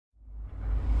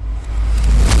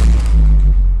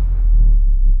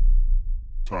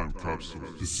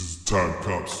This is Time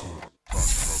Capsule.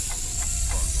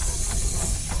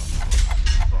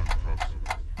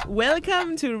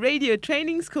 Welcome to Radio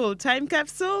Training School Time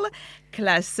Capsule,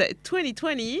 Class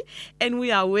 2020, and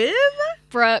we are with...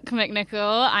 Brooke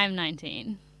McNichol. I'm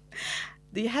 19.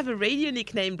 Do you have a radio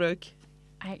nickname, Brooke?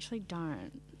 I actually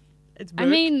don't. It's Brooke. I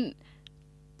mean,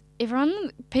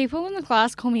 people in the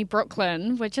class call me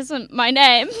Brooklyn, which isn't my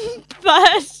name,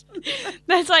 but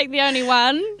that's like the only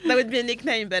one. That would be a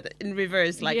nickname, but in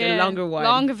reverse, like a longer one.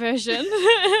 Longer version.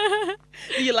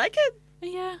 Do you like it?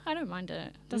 Yeah, I don't mind it.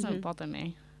 It doesn't bother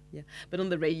me. Yeah, but on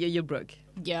the radio, you're Brooke.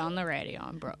 Yeah, on the radio,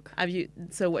 I'm Brooke.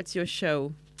 So what's your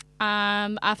show?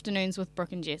 Afternoons with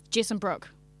Brooke and Jess. Jess and Brooke.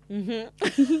 Mm-hmm.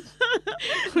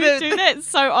 We do that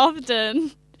so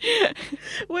often.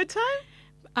 What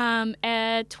time?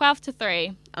 At 12 to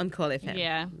 3. On Call FM.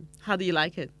 Yeah. How do you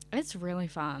like it? It's really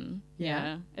fun.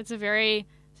 Yeah. It's a very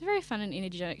fun and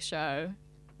energetic show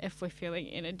if we're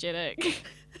feeling energetic.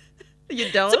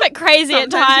 You don't? It's a bit crazy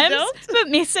Sometimes at times. you don't? It's a bit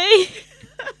messy.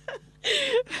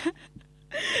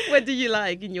 What do you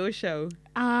like in your show?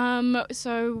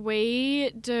 So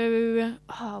we do,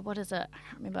 what is it? I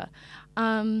can't remember.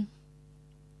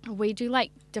 We do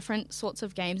like different sorts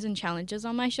of games and challenges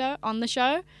on the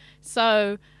show.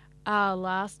 So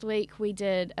last week we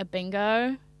did a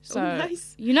bingo. So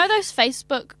nice. You know those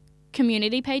Facebook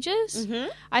community pages? Mm-hmm.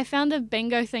 I found a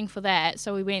bingo thing for that,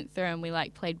 so we went through and we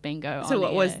like played bingo. So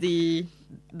what was the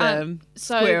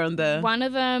square on the... One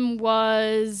of them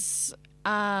was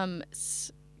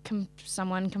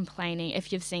someone complaining,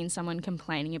 if you've seen someone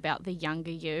complaining about the younger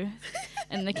youth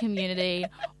in the community,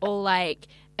 or like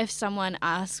if someone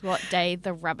asks what day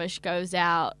the rubbish goes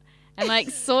out, and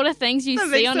like sort of things you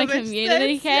see on a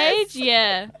community page.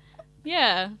 Yes.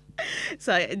 Yeah.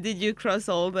 So did you cross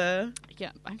all the...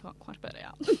 Yeah, I got quite a bit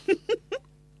out.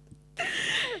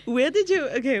 Where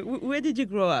did you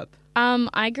grow up?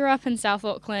 I grew up in South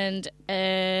Auckland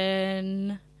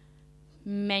in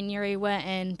Manurewa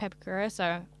and Papakura.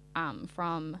 So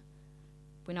from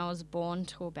when I was born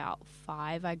to about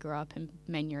 5, I grew up in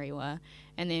Manurewa.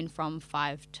 And then from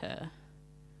 5 to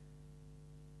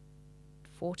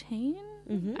 14,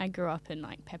 I grew up in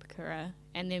like Papakura.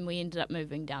 And then we ended up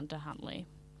moving down to Huntly.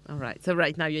 All right. So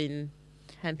right now you're in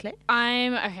Huntly?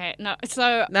 I'm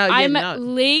not.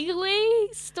 legally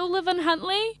still live in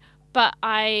Huntly, but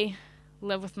I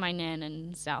live with my nan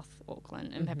in South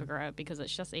Auckland in Papakura because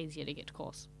it's just easier to get to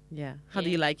course. Yeah. How do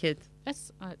you like it?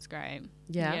 It's great.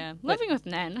 Yeah. Living with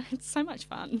nan, it's so much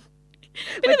fun.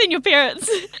 Better than your parents.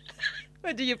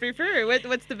 What do you prefer?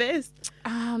 What's the best?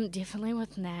 Definitely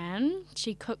with nan.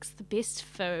 She cooks the best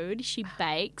food. She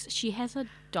bakes. She has a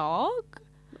dog.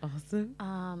 Awesome.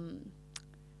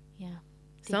 Yeah.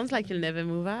 Sounds like you'll never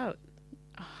move out.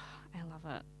 Oh, I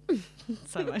love it.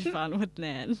 So much fun with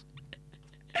nan.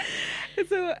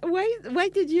 So why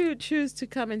did you choose to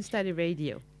come and study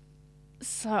radio?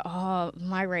 So,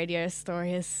 my radio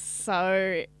story is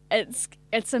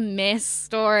it's a mess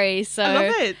story. So I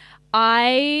love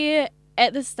it.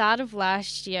 At the start of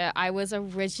last year, I was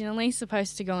originally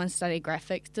supposed to go and study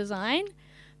graphics design,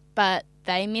 but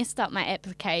they messed up my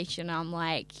application. I'm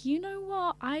like, you know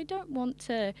what? I don't want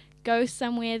to go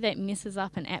somewhere that messes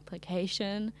up an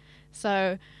application.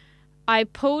 So I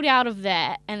pulled out of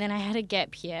that, and then I had a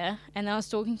gap year, and I was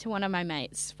talking to one of my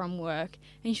mates from work,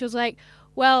 and she was like,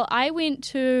 well, I went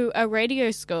to a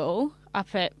radio school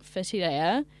up at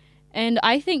Whitirea, and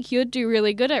I think you'd do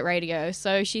really good at radio.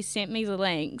 So she sent me the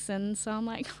links, and so I'm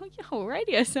like, oh,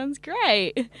 radio sounds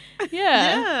great.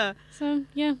 Yeah.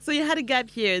 Yeah. So you had a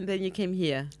gap year, and then you came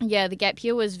here. Yeah, the gap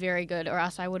year was very good, or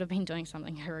else I would have been doing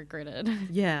something I regretted.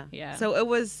 Yeah. Yeah. So it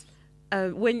was,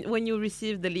 when you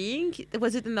received the link,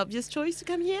 was it an obvious choice to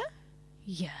come here?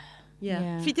 Yeah.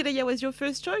 Yeah. Whitirea was your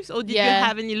first choice, or did you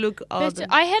have any look?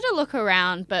 I had a look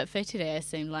around, but Whitirea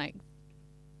seemed like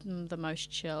the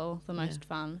most chill, the most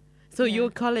fun. So your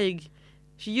colleague,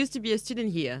 she used to be a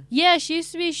student here. Yeah, she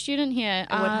used to be a student here.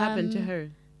 And what happened to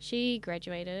her? She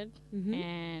graduated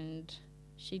and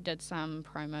she did some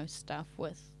promo stuff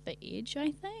with The Edge,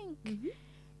 I think.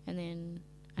 And then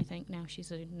I think now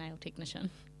she's a nail technician.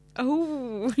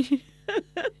 Oh,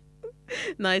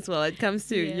 nice. Well, it comes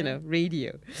to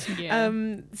radio. Yeah.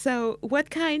 So what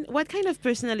kind of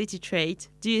personality trait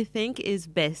do you think is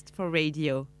best for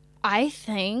radio? I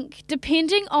think,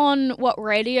 depending on what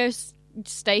radio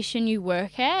station you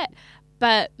work at,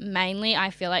 but mainly I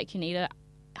feel like you need a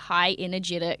high,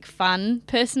 energetic, fun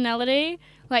personality.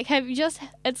 Like,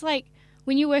 it's like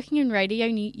when you're working in radio,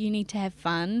 you need to have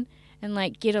fun and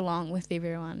like get along with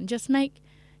everyone. Just make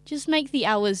the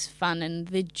hours fun and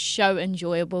the show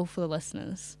enjoyable for the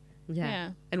listeners.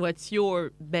 Yeah. And what's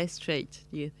your best trait,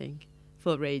 do you think,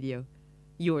 for radio?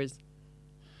 Yours.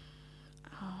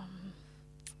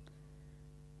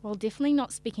 Well, definitely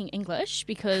not speaking English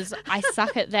because I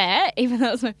suck at that, even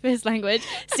though it's my first language.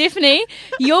 Stephanie,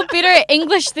 you're better at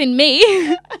English than me.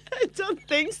 I don't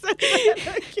think so.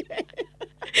 Okay.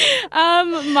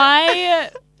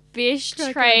 My best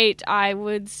trait, I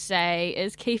would say,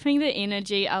 is keeping the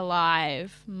energy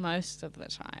alive most of the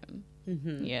time.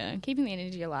 Mm-hmm. Yeah, keeping the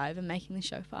energy alive and making the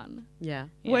show fun. Yeah.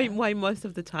 Yeah. Why most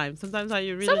of the time? Sometimes are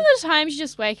you really... Some of the times you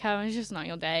just wake up and it's just not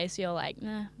your day, so you're like,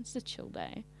 nah, it's a chill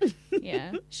day.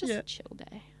 Yeah, it's just a chill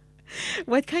day.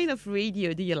 What kind of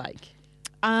radio do you like?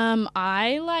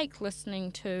 I like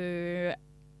listening to,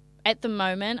 at the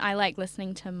moment, I like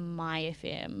listening to My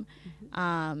FM.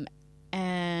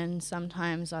 And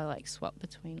sometimes I like swap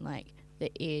between like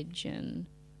The Edge and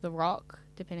The Rock,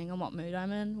 depending on what mood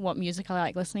I'm in, what music I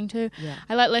like listening to. Yeah.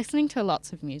 I like listening to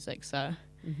lots of music, so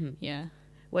yeah.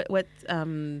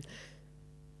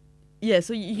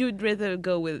 So you'd rather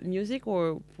go with music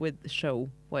or with show?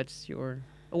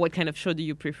 What kind of show do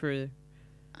you prefer?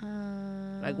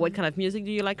 Like what kind of music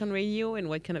do you like on radio and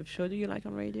what kind of show do you like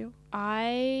on radio?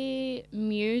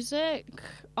 Music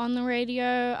on the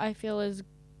radio I feel is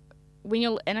when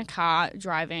you're in a car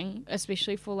driving,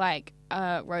 especially for like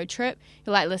a road trip,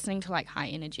 you like listening to like high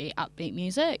energy, upbeat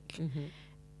music,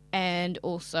 and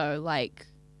also like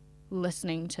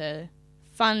listening to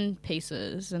fun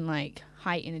pieces and like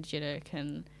high energetic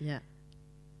and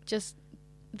just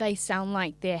they sound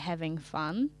like they're having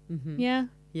fun. Yeah,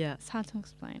 it's hard to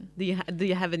explain. Do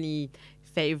you have any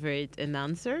favorite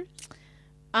announcer?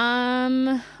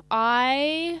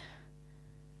 I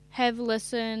have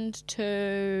listened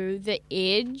to The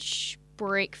Edge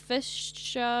breakfast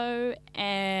show,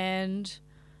 and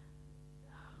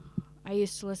I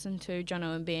used to listen to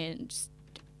Jono and Ben.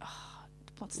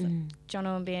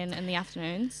 Jono and Ben in the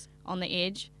afternoons on The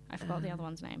Edge. I forgot the other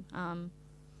one's name.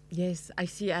 Yes, I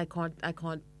see. I can't.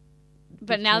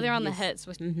 But now they're on the hits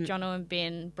with Jono and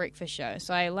Ben breakfast show.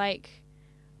 So I like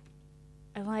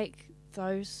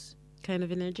those kind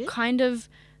of energy. Kind of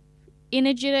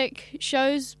energetic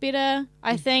shows better.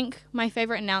 I think my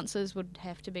favorite announcers would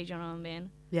have to be Jono and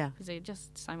Ben. Yeah, because they're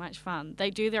just so much fun. They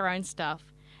do their own stuff,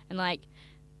 and like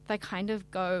they kind of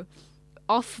go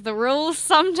off the rules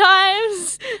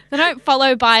sometimes. They don't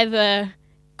follow by the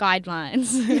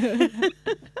guidelines.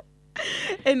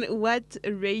 And what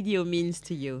radio means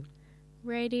to you?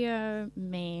 Radio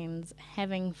means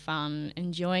having fun,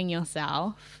 enjoying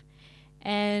yourself,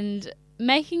 and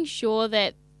making sure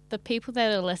that the people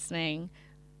that are listening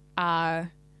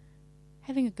are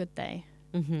having a good day.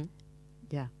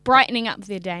 Yeah. Brightening up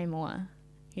their day more.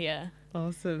 Yeah.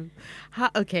 Awesome.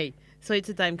 Okay, so it's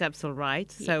a time capsule,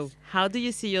 right? Yes. So how do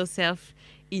you see yourself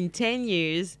in 10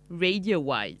 years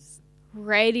radio-wise?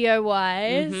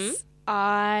 Radio-wise,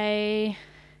 I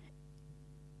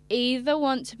either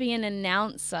want to be an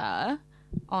announcer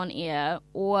on air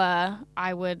or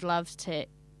I would love to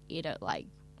edit like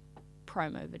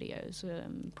promo videos,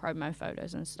 promo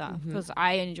photos and stuff because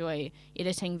I enjoy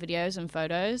editing videos and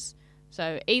photos.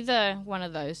 So either one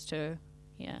of those two,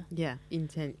 yeah. Yeah, in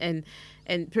 10.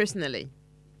 And personally?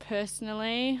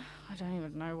 Personally, I don't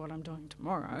even know what I'm doing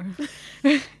tomorrow.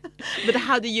 But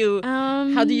how do you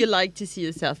like to see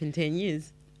yourself in 10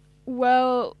 years?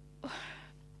 Well,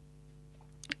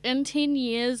 in 10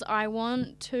 years, I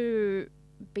want to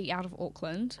be out of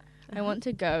Auckland. I want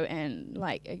to go and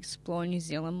like explore New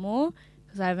Zealand more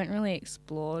because I haven't really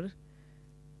explored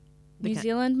New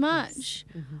Zealand much.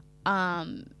 Yes.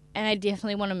 And I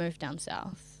definitely want to move down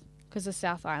south because the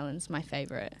South Island's my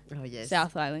favourite. Oh, yes.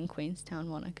 South Island, Queenstown,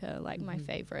 Wanaka, like my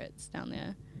favourites down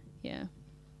there. Yeah.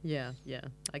 Yeah.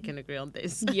 I can agree on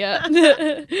this. Yeah.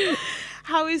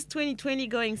 How is 2020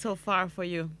 going so far for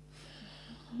you?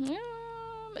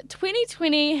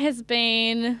 2020 has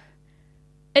been...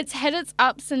 It's had its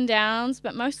ups and downs,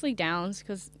 but mostly downs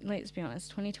because, let's be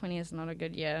honest, 2020 is not a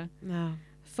good year. No.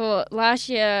 Thought last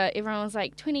year, everyone was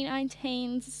like,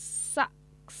 2019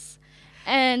 sucks.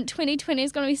 And 2020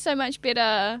 is going to be so much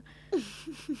better.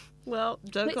 Well,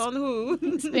 joke on who?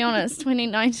 Let's be honest,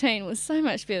 2019 was so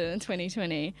much better than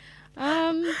 2020.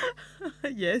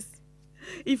 Yes.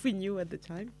 If we knew at the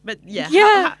time. But yeah.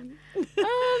 Yeah.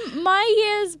 My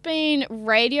year's been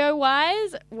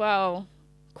radio-wise, well...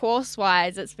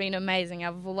 course-wise, it's been amazing.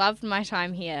 I've loved my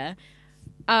time here.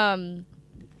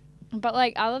 But,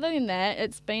 like, other than that,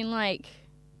 it's been, like,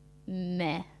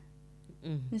 meh.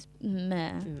 It's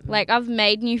meh. Like, I've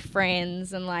made new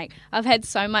friends and, like, I've had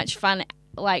so much fun,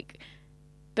 like,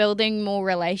 building more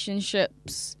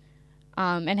relationships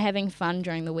and having fun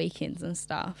during the weekends and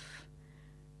stuff.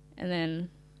 And then,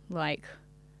 like,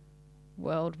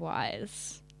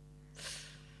 world-wise,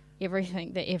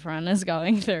 everything that everyone is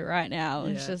going through right now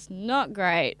is just not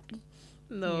great.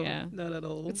 No, not at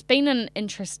all. It's been an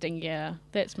interesting year.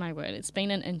 That's my word. It's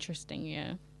been an interesting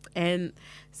year. And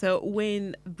so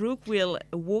when Brooke will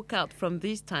walk out from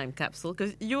this time capsule,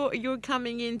 because you're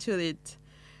coming into it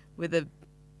with a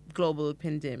global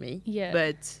pandemic,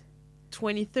 but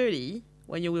 2030,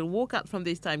 when you will walk out from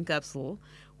this time capsule,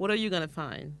 what are you going to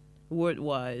find,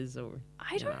 word-wise? Or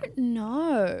I don't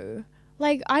know.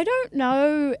 Like, I don't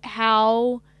know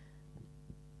how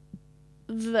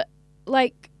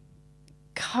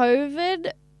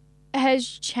COVID has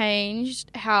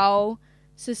changed how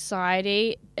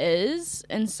society is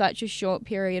in such a short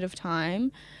period of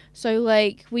time. So,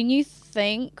 like, when you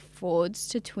think forwards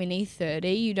to 2030,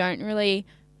 you don't really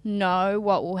know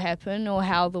what will happen or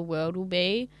how the world will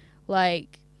be.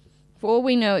 Like, for all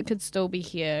we know, it could still be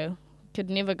here, could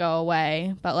never go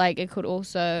away, but, like, it could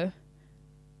also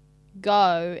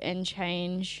go and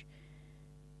change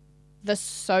the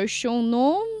social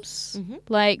norms.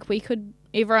 Like,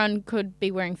 everyone could be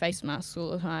wearing face masks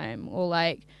all the time, or,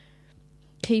 like,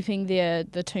 keeping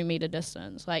the 2 meter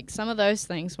distance. Like, some of those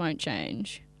things won't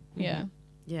change. Yeah,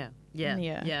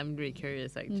 I'm really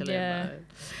curious actually about it.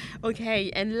 Okay,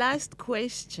 and last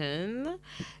question.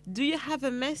 Do you have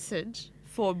a message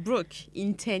for Brooke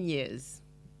in 10 years?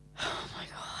 Oh my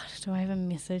God, do I have a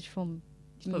message for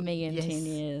me in 10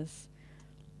 years?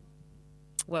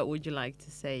 What would you like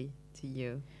to say to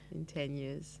you in 10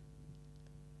 years?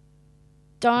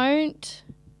 Don't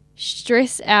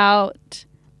stress out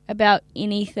about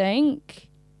anything.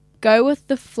 Go with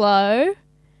the flow.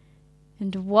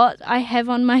 And what I have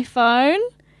on my phone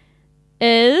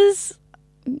is...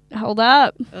 Hold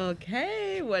up.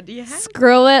 Okay, what do you have?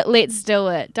 Screw it, let's do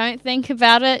it. Don't think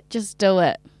about it, just do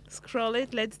it. Scroll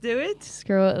it, let's do it?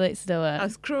 Screw it, let's do it. Oh,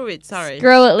 screw it, sorry.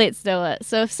 Screw it, let's do it.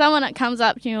 So if someone comes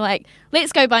up and you're like,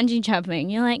 let's go bungee jumping,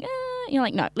 you're like,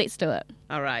 no, let's do it.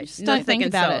 All right. Just don't think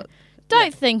about it.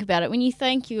 Don't think about it. When you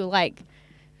think, you're like...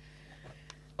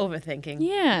 Overthinking.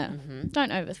 Yeah.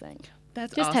 Don't overthink.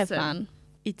 That's just awesome. have fun.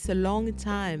 It's a long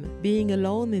time being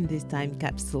alone in this time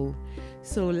capsule.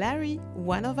 So Larry,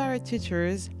 one of our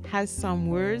tutors, has some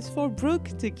words for Brooke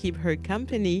to keep her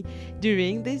company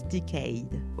during this decade.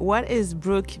 What is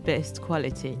Brooke's best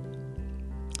quality?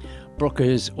 Brooke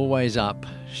is always up.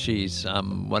 She's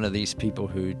one of these people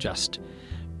who just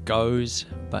goes,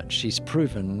 but she's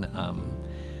proven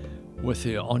with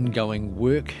her ongoing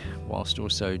work, whilst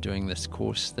also doing this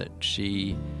course, that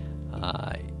she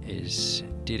is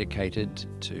dedicated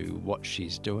to what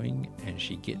she's doing, and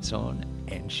she gets on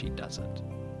and she does it.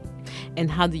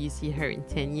 And how do you see her in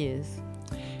 10 years?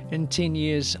 In 10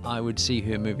 years, I would see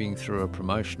her moving through a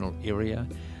promotional area.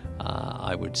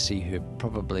 I would see her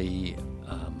probably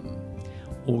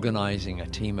organising a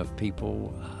team of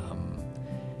people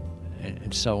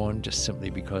and so on, just simply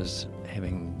because,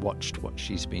 having watched what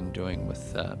she's been doing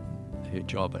with her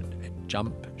job at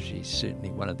Jump, she's certainly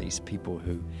one of these people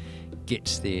who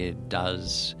gets there,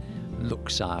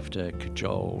 looks after,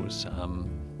 cajoles.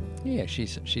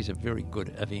 She's a very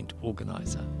good event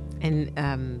organiser. And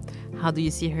how do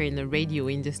you see her in the radio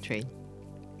industry?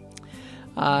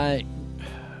 I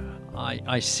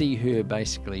see her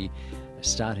basically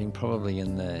starting probably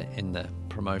in the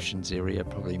promotions area,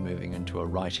 probably moving into a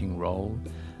writing role,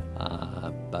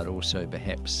 but also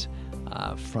perhaps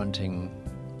fronting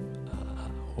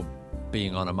or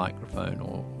being on a microphone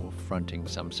or fronting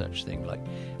some such thing. Like,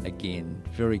 again,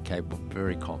 very capable,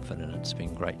 very confident. It's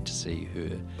been great to see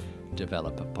her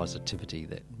develop a positivity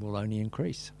that will only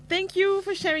increase. Thank you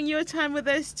for sharing your time with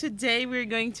us today. We're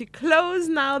going to close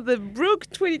now the Brooke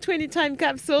 2020 time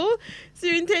capsule.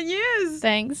 See you in 10 years.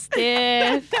 Thanks,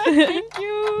 Steph. Thank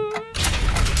you.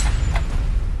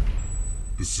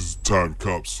 This is Time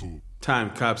Capsule.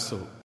 Time Capsule.